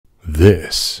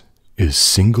This is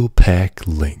Single-Pak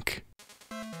Link.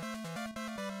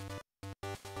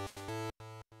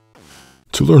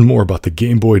 To learn more about the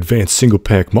Gameboy Advance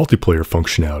Single-Pak multiplayer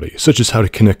functionality, such as how to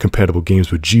connect compatible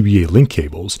games with GBA Link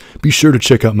cables, be sure to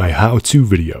check out my how-to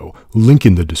video, link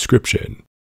in the description.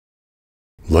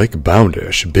 Like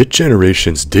Boundish,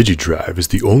 Generations Digidrive is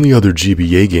the only other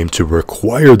GBA game to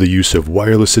require the use of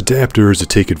wireless adapters to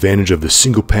take advantage of the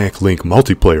Single-Pak Link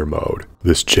multiplayer mode.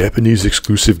 This Japanese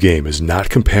exclusive game is not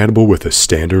compatible with a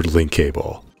standard link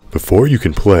cable. Before you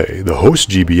can play, the host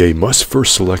GBA must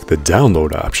first select the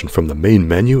download option from the main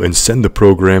menu and send the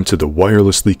program to the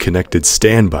wirelessly connected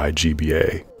standby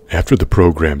GBA. After the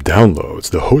program downloads,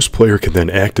 the host player can then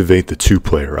activate the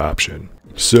two-player option.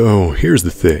 So here's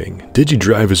the thing,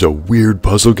 Digidrive is a weird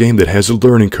puzzle game that has a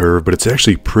learning curve, but it's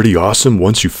actually pretty awesome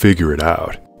once you figure it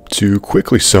out. To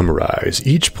quickly summarize,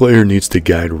 each player needs to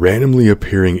guide randomly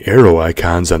appearing arrow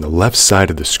icons on the left side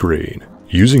of the screen.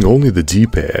 Using only the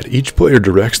D-pad, each player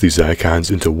directs these icons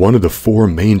into one of the four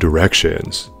main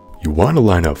directions. You want to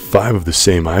line up 5 of the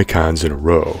same icons in a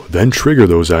row, then trigger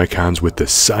those icons with the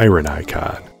siren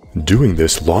icon. Doing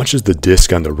this launches the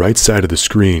disc on the right side of the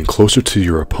screen closer to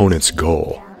your opponent's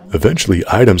goal. Eventually,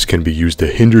 items can be used to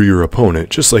hinder your opponent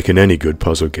just like in any good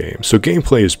puzzle game, so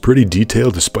gameplay is pretty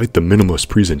detailed despite the minimalist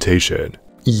presentation.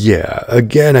 Yeah,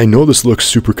 again, I know this looks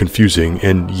super confusing,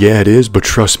 and yeah it is, but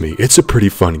trust me, it's a pretty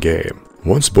fun game.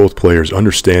 Once both players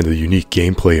understand the unique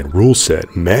gameplay and rule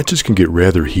set, matches can get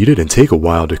rather heated and take a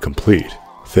while to complete.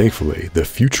 Thankfully, the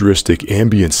futuristic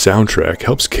ambient soundtrack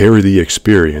helps carry the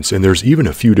experience, and there's even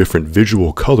a few different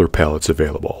visual color palettes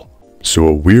available. So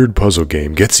a weird puzzle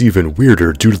game gets even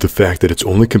weirder due to the fact that it's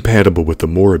only compatible with the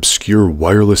more obscure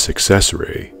wireless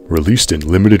accessory, released in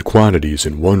limited quantities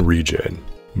in one region.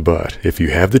 But if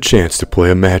you have the chance to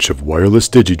play a match of wireless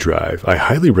Digidrive, I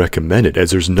highly recommend it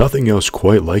as there's nothing else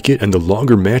quite like it, and the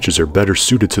longer matches are better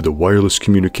suited to the wireless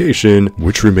communication,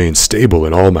 which remains stable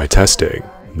in all my testing.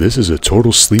 This is a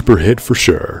total sleeper hit for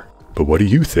sure. But what do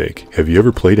you think? Have you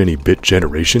ever played any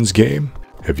Generations game?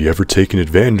 Have you ever taken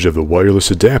advantage of the wireless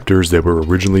adapters that were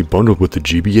originally bundled with the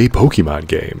GBA Pokemon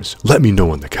games? Let me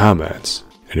know in the comments.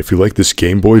 And if you like this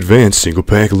Gameboy Advance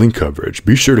Single-Pak Link coverage,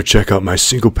 be sure to check out my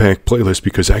Single-Pak playlist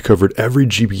because I covered every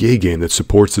GBA game that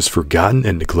supports this forgotten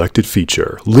and neglected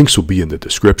feature. Links will be in the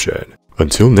description.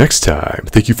 Until next time,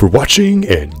 thank you for watching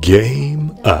and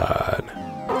game on.